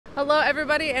Hello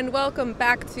everybody and welcome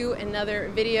back to another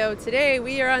video. Today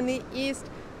we are on the east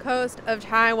coast of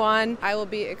Taiwan. I will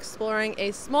be exploring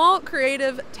a small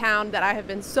creative town that I have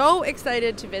been so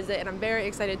excited to visit, and I'm very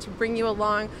excited to bring you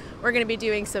along. We're going to be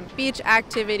doing some beach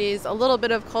activities, a little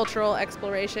bit of cultural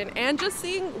exploration, and just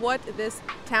seeing what this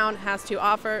town has to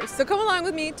offer. So come along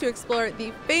with me to explore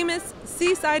the famous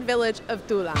seaside village of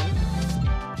Dulan.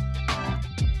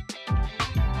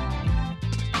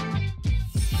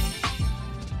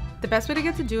 The best way to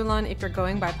get to Dulan if you're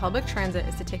going by public transit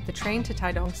is to take the train to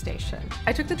Taidong Station.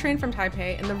 I took the train from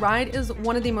Taipei, and the ride is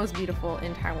one of the most beautiful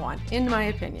in Taiwan, in my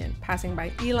opinion, passing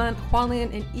by Yilan,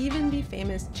 Hualien, and even the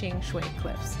famous Qing Shui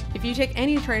Cliffs. If you take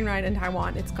any train ride in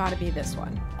Taiwan, it's gotta be this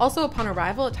one. Also, upon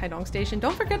arrival at Taidong Station,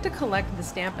 don't forget to collect the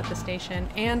stamp at the station,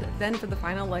 and then for the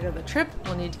final leg of the trip,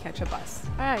 we'll need to catch a bus.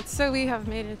 Alright, so we have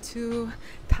made it to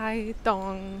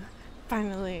Taidong.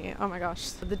 Finally, oh my gosh.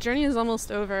 The journey is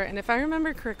almost over, and if I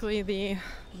remember correctly, the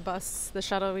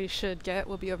shuttle we should get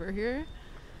will be over here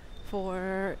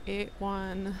for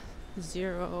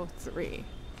 8103.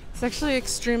 It's actually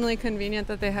extremely convenient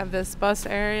that they have this bus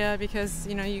area because,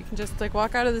 you know, you can just like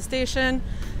walk out of the station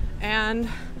and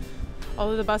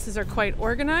all of the buses are quite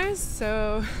organized.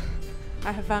 So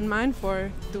I have found mine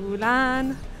for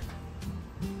Dulan.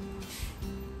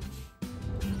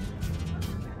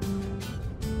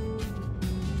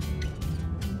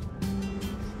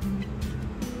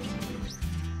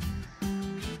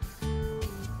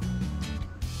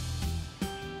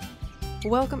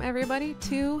 Welcome everybody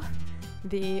to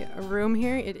the room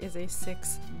here. It is a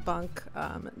 6-bunk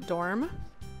dorm,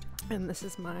 and this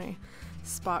is my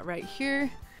spot right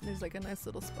here. There's like a nice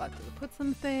little spot to put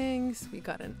some things. We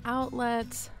got an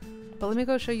outlet, but let me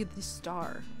go show you the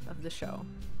star of the show.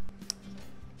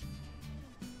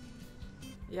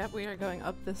 Yep, we are going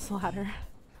up this ladder.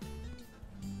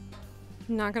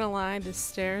 Not gonna lie, the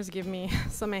stairs give me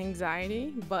some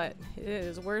anxiety, but it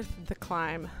is worth the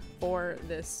climb for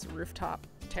this rooftop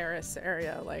terrace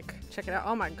area. Like, check it out.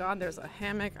 Oh my god, there's a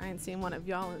hammock. I ain't seen one of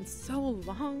y'all in so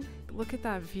long. Look at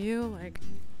that view. Like,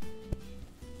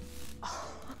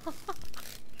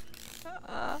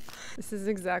 this is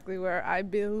exactly where I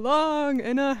belong,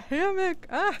 in a hammock.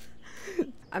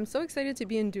 I'm so excited to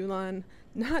be in Dulan,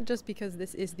 not just because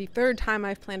this is the 3rd time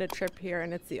I've planned a trip here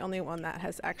and it's the only one that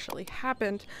has actually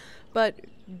happened, but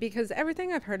because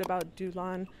everything I've heard about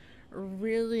Dulan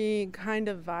really kind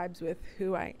of vibes with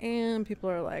who I am. People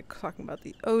are like talking about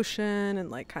the ocean and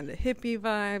like kind of hippie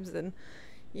vibes, and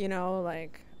you know,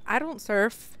 like, I don't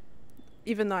surf,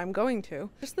 even though I'm going to.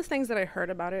 Just the things that I heard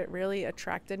about it really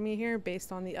attracted me here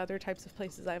based on the other types of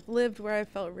places I've lived where I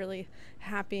felt really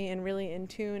happy and really in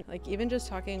tune. Like, even just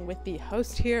talking with the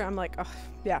host here, I'm like, oh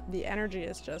yeah, the energy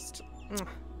is just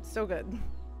so good.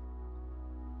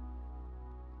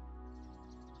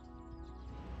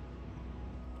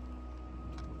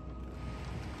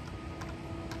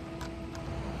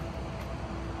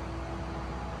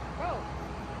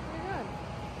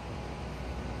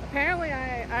 Apparently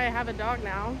I have a dog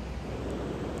now.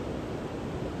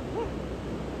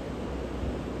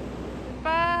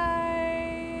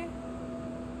 Bye!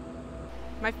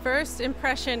 My first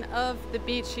impression of the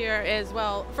beach here is,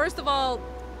 well, first of all,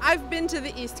 I've been to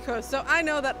the East Coast, so I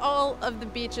know that all of the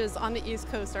beaches on the East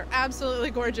Coast are absolutely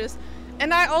gorgeous.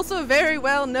 And I also very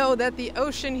well know that the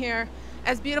ocean here,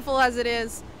 as beautiful as it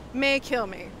is, may kill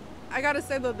me. I gotta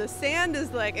say though, the sand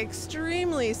is like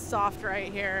extremely soft right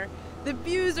here. The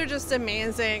views are just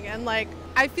amazing, and like,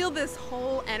 I feel this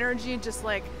whole energy just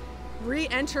like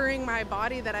re-entering my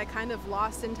body that I kind of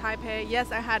lost in Taipei.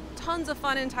 Yes, I had tons of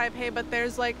fun in Taipei, but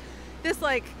there's like this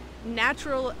like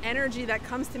natural energy that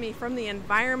comes to me from the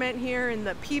environment here and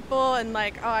the people, and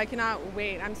like, oh, I cannot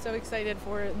wait. I'm so excited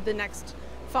for the next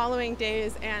following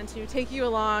days and to take you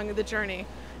along the journey.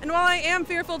 And while I am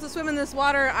fearful to swim in this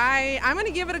water, I'm gonna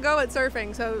give it a go at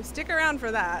surfing, so stick around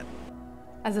for that.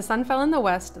 As the sun fell in the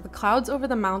west, the clouds over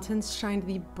the mountains shined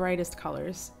the brightest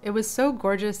colors. It was so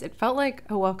gorgeous, it felt like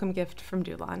a welcome gift from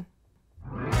Dulan.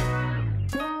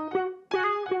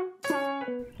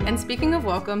 And speaking of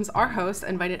welcomes, our host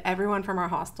invited everyone from our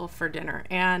hostel for dinner.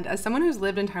 And as someone who's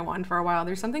lived in Taiwan for a while,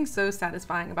 there's something so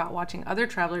satisfying about watching other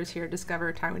travelers here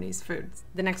discover Taiwanese foods.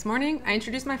 The next morning, I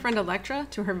introduced my friend Electra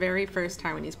to her very first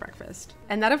Taiwanese breakfast.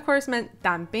 And that of course meant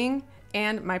dan bing,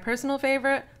 and my personal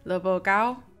favorite, lo bo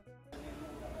gao.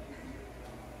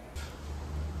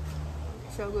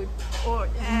 So good. Oh,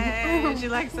 yay, she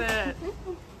likes it.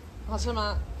 好吃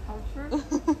吗？好吃，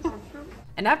好吃。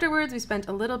And afterwards, we spent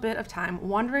a little bit of time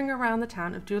wandering around the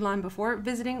town of Dulan before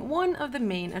visiting one of the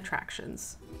main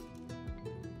attractions.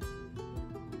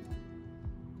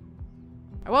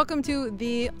 Welcome to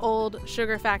the old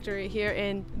sugar factory here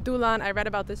in Dulan. I read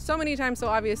about this so many times, so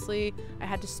obviously I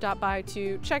had to stop by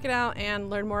to check it out and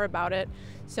learn more about it.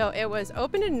 So it was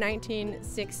opened in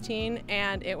 1916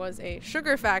 and it was a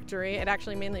sugar factory. It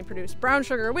actually mainly produced brown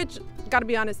sugar, which, gotta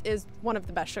be honest, is one of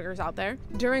the best sugars out there.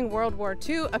 During World War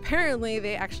II, apparently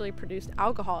they actually produced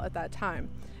alcohol at that time.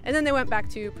 And then they went back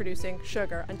to producing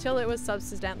sugar until it was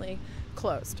subsequently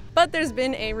closed. But there's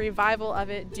been a revival of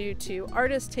it due to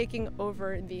artists taking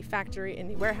over the factory and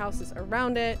the warehouses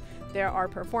around it. There are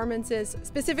performances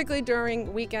specifically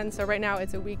during weekends, so right now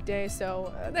it's a weekday,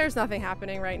 so there's nothing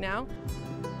happening right now.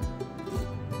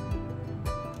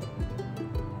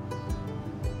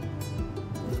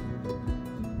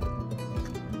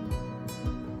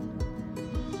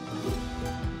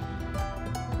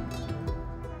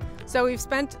 So we've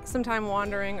spent some time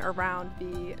wandering around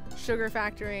the sugar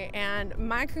factory, and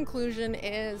my conclusion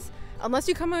is unless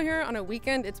you come out here on a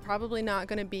weekend, it's probably not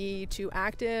going to be too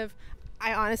active.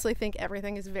 I honestly think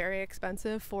everything is very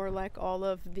expensive for like all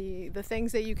of the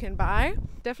things that you can buy.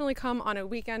 Definitely come on a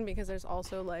weekend because there's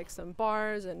also like some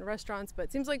bars and restaurants, but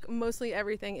it seems like mostly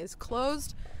everything is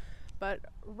closed. But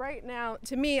right now,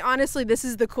 to me, honestly, this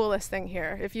is the coolest thing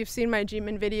here. If you've seen my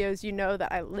Jimin videos, you know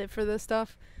that I live for this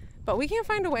stuff. But we can't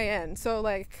find a way in, so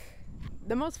like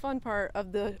the most fun part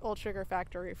of the old sugar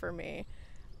factory for me,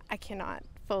 I cannot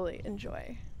fully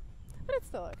enjoy, but it's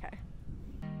still okay.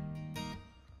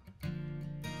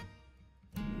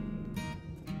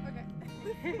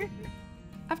 Okay.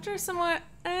 After a somewhat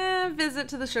visit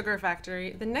to the sugar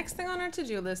factory, the next thing on our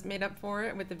to-do list made up for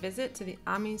it with a visit to the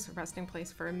Amis resting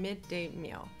place for a midday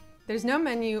meal. There's no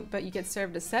menu, but you get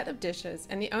served a set of dishes,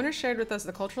 and the owner shared with us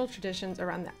the cultural traditions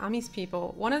around the Amis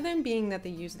people, one of them being that they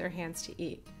use their hands to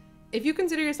eat. If you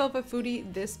consider yourself a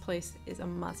foodie, this place is a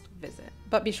must visit.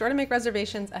 But be sure to make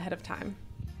reservations ahead of time.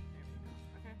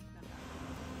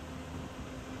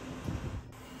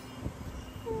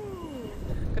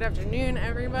 Good afternoon,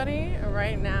 everybody.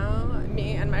 Right now,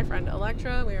 me and my friend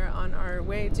Electra, we are on our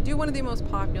way to do one of the most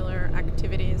popular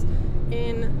activities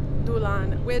in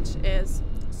Dulan, which is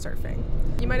surfing.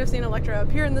 You might have seen Electra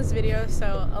appear in this video,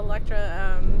 so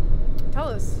Electra, tell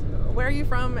us, where are you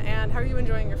from and how are you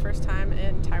enjoying your first time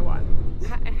in Taiwan?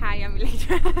 Hi, I'm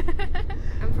Electra.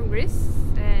 I'm from Greece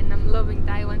and I'm loving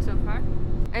Taiwan so far.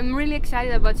 I'm really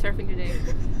excited about surfing today.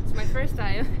 It's my first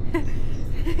time.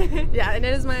 Yeah, and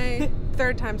it is my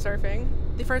third time surfing.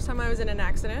 The first time I was in an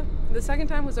accident. The second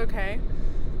time was okay,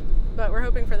 but we're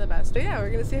hoping for the best. But yeah, we're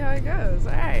gonna see how it goes.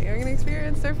 All right, we're gonna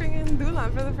experience surfing in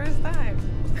Dulan for the first time.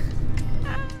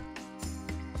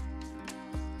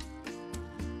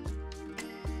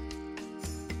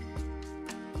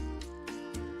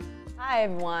 Hi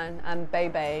everyone, I'm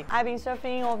Bebe. I've been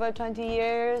surfing over 20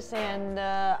 years and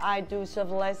I do surf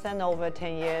lesson over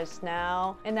 10 years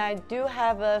now. And I do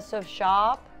have a surf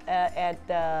shop at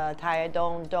the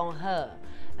Taiwan Donghe,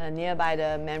 nearby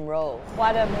the main road.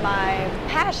 What of my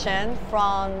passion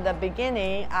from the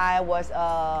beginning, I was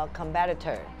a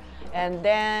competitor. And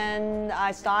then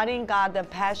I got the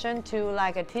passion to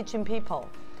like teaching people.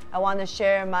 I want to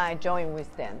share my joy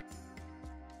with them.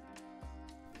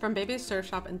 From Bebe's surf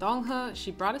shop in Donghe, she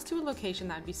brought us to a location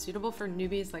that would be suitable for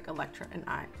newbies like Electra and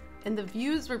I. And the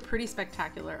views were pretty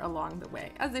spectacular along the way,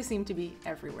 as they seem to be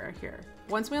everywhere here.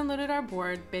 Once we unloaded our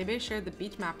board, Bebe shared the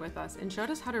beach map with us and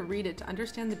showed us how to read it to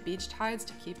understand the beach tides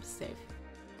to keep us safe.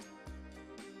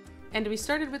 And we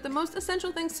started with the most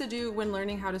essential things to do when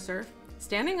learning how to surf,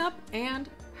 standing up and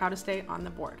how to stay on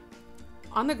the board.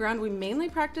 On the ground, we mainly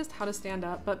practiced how to stand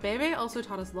up, but Bebe also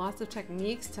taught us lots of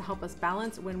techniques to help us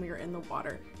balance when we were in the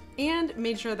water, and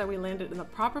made sure that we landed in the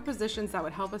proper positions that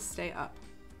would help us stay up.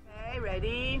 Okay,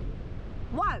 ready?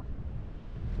 One,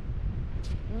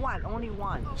 only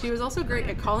one. She was also great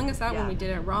at calling us out when we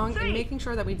did it wrong and making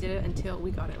sure that we did it until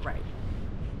we got it right.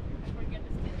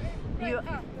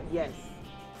 Yes.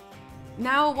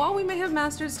 Now, while we may have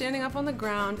mastered standing up on the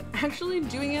ground, actually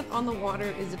doing it on the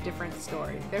water is a different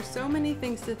story. There's so many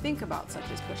things to think about, such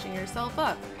as pushing yourself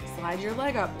up, slide your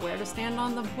leg up, where to stand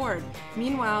on the board.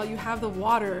 Meanwhile, you have the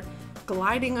water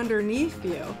gliding underneath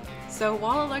you. So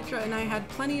while Electra and I had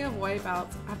plenty of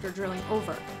wipeouts after drilling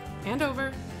over and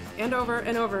over and over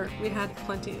and over, we had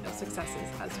plenty of successes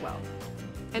as well.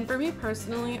 And for me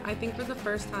personally, I think for the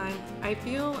first time, I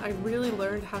feel I really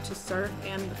learned how to surf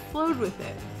and flowed with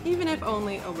it, even if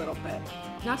only a little bit.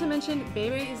 Not to mention,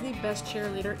 Bebe is the best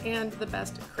cheerleader and the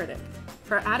best critic.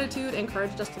 Her attitude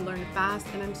encouraged us to learn fast,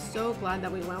 and I'm so glad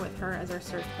that we went with her as our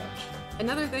surf coach.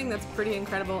 Another thing that's pretty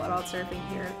incredible about surfing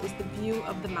here is the view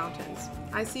of the mountains.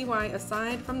 I see why,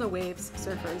 aside from the waves,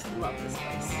 surfers love this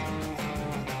place.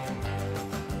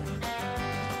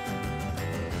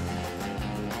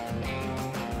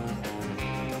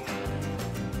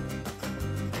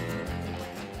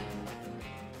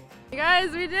 You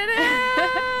guys, we did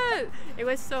it! It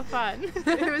was so fun.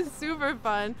 It was super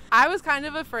fun. I was kind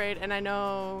of afraid, and I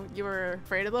know you were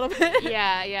afraid a little bit.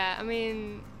 Yeah. I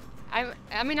mean, I've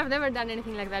never done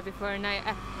anything like that before, and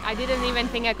I didn't even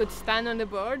think I could stand on the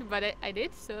board, but I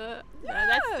did. So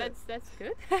Yeah. that's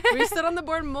good. We stood on the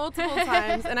board multiple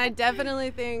times, and I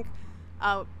definitely think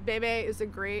Bebe is a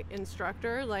great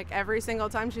instructor. Like every single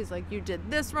time she's like, you did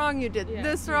this wrong, you did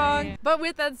this wrong. Yeah. But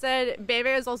with that said,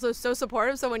 Bebe is also so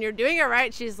supportive. So when you're doing it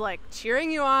right, she's like cheering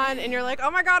you on, and you're like,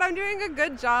 oh my God, I'm doing a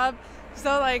good job.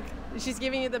 So like she's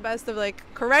giving you the best of like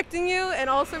correcting you and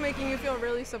also making you feel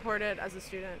really supported as a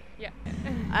student. Yeah.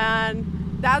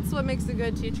 And that's what makes a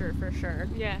good teacher for sure.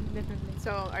 Yeah, definitely.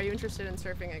 So are you interested in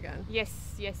surfing again?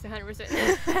 Yes,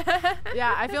 100%.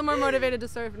 Yeah, I feel more motivated to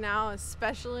surf now,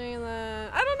 especially in the,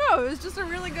 I don't know, it was just a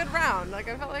really good round. Like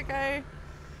I felt like I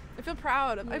feel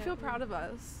proud. I feel proud of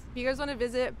us. If you guys want to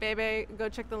visit Bebe, go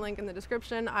check the link in the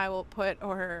description. I will put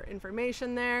her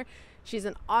information there. She's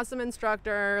an awesome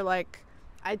instructor. Like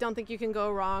I don't think you can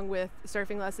go wrong with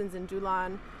surfing lessons in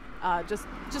Dulan. Just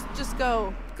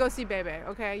go see Bebe,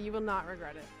 okay? You will not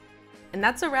regret it. And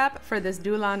that's a wrap for this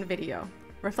Dulan video.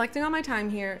 Reflecting on my time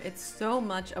here, it's so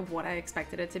much of what I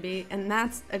expected it to be, and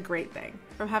that's a great thing.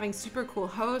 From having super cool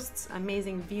hosts,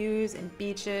 amazing views and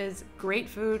beaches, great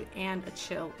food, and a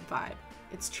chill vibe.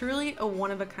 It's truly a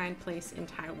one-of-a-kind place in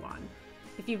Taiwan.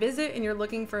 If you visit and you're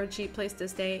looking for a cheap place to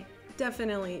stay,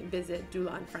 definitely visit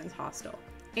Dulan Friends Hostel.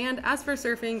 And as for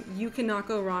surfing, you cannot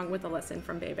go wrong with a lesson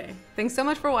from Bebe. Thanks so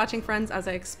much for watching, friends, as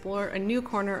I explore a new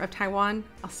corner of Taiwan.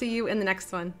 I'll see you in the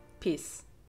next one. Peace.